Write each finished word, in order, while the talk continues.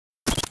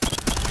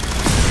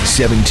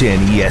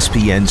710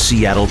 ESPN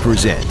Seattle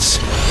presents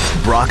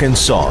Brock and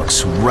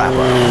Salk's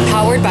Wrap-Up.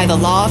 Powered by the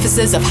law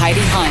offices of Heidi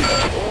Hunt.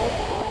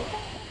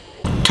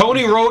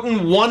 Tony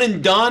Wroten, one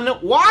and done?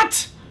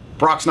 What?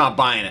 Brock's not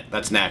buying it.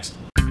 That's next.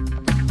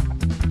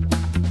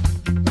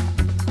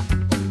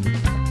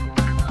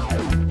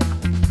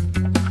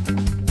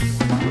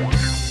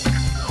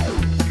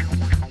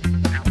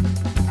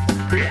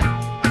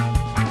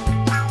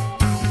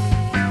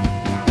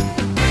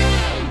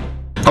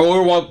 We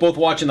were both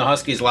watching the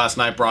Huskies last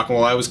night, Brock, and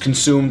while I was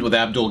consumed with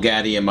Abdul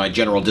Gaddy and my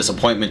general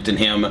disappointment in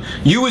him,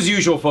 you, as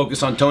usual,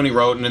 focus on Tony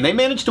Wroten, and they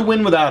managed to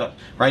win without him,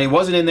 right? He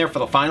wasn't in there for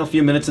the final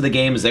few minutes of the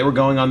game as they were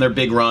going on their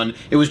big run.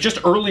 It was just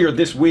earlier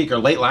this week, or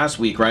late last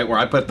week, right, where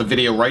I put the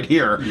video right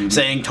here,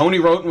 saying Tony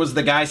Wroten was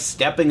the guy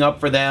stepping up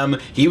for them.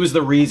 He was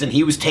the reason.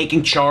 He was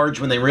taking charge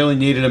when they really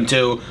needed him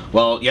to.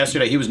 Well,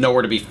 yesterday he was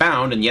nowhere to be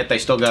found, and yet they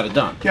still got it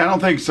done. Yeah, I don't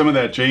think some of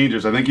that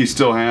changes. I think he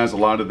still has a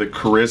lot of the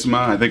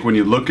charisma. I think when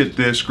you look at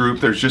this group,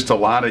 there's just a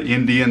lot of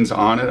Indians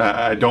on it.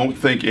 I don't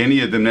think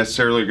any of them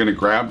necessarily are going to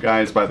grab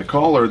guys by the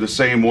collar the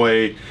same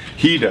way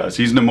he does.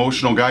 He's an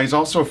emotional guy. He's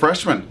also a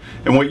freshman.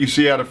 And what you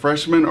see out of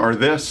freshmen are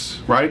this,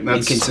 right? And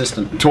that's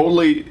inconsistent.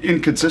 Totally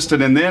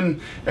inconsistent. And then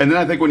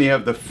I think when you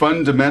have the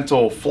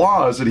fundamental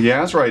flaws that he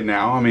has right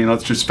now, I mean,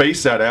 let's just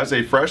face that, as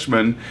a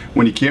freshman,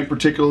 when you can't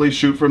particularly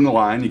shoot from the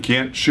line, you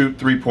can't shoot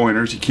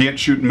three-pointers, you can't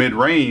shoot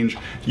mid-range,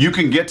 you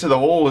can get to the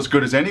hole as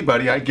good as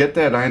anybody. I get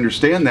that. I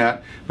understand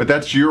that. But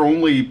that's your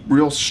only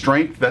real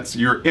strength. That's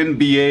your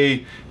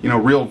NBA,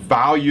 real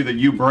value that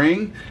you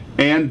bring.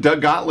 And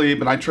Doug Gottlieb,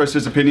 and I trust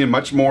his opinion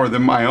much more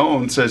than my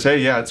own, says, hey,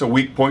 yeah, it's a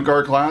weak point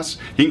guard class.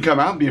 He can come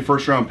out and be a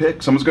first-round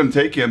pick. Someone's going to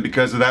take him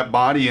because of that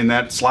body and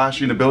that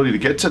slashing ability to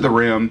get to the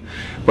rim.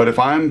 But if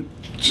I'm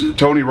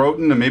Tony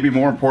Wroten, and maybe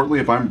more importantly,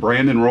 if I'm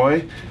Brandon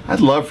Roy, I'd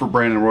love for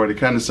Brandon Roy to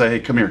kind of say, hey,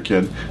 come here,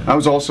 kid. I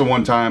was also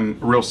one time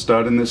a real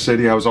stud in this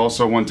city. I was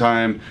also one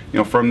time,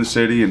 from the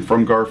city and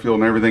from Garfield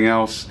and everything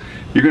else.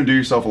 You're going to do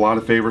yourself a lot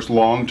of favors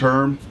long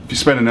term if you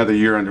spend another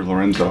year under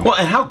Lorenzo. Well,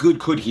 and how good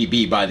could he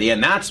be by the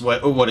end? That's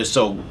what is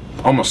so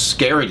almost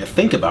scary to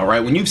think about, right?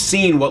 When you've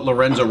seen what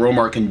Lorenzo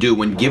Romar can do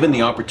when given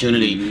the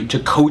opportunity to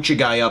coach a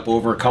guy up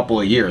over a couple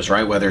of years,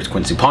 right? Whether it's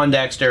Quincy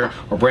Pondexter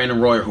or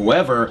Brandon Roy or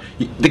whoever,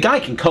 the guy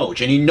can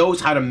coach, and he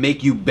knows how to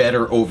make you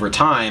better over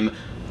time.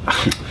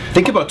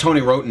 Think about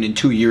Tony Wroten in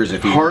 2 years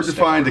if he hard to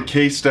find a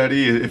case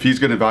study if he's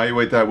going to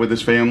evaluate that with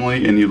his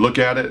family, and you look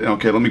at it,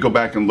 okay, let me go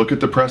back and look at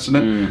the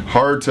precedent.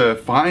 Hard to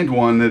find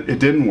one that it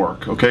didn't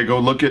work. Okay, go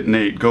look at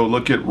Nate, go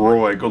look at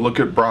Roy, go look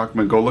at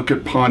Brockman, go look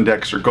at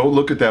Pondexter, go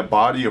look at that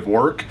body of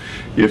work.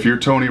 If you're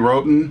Tony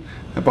Wroten,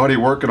 that body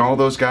of work and all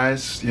those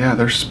guys, yeah,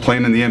 they're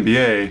playing in the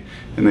NBA,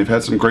 and they've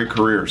had some great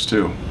careers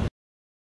too.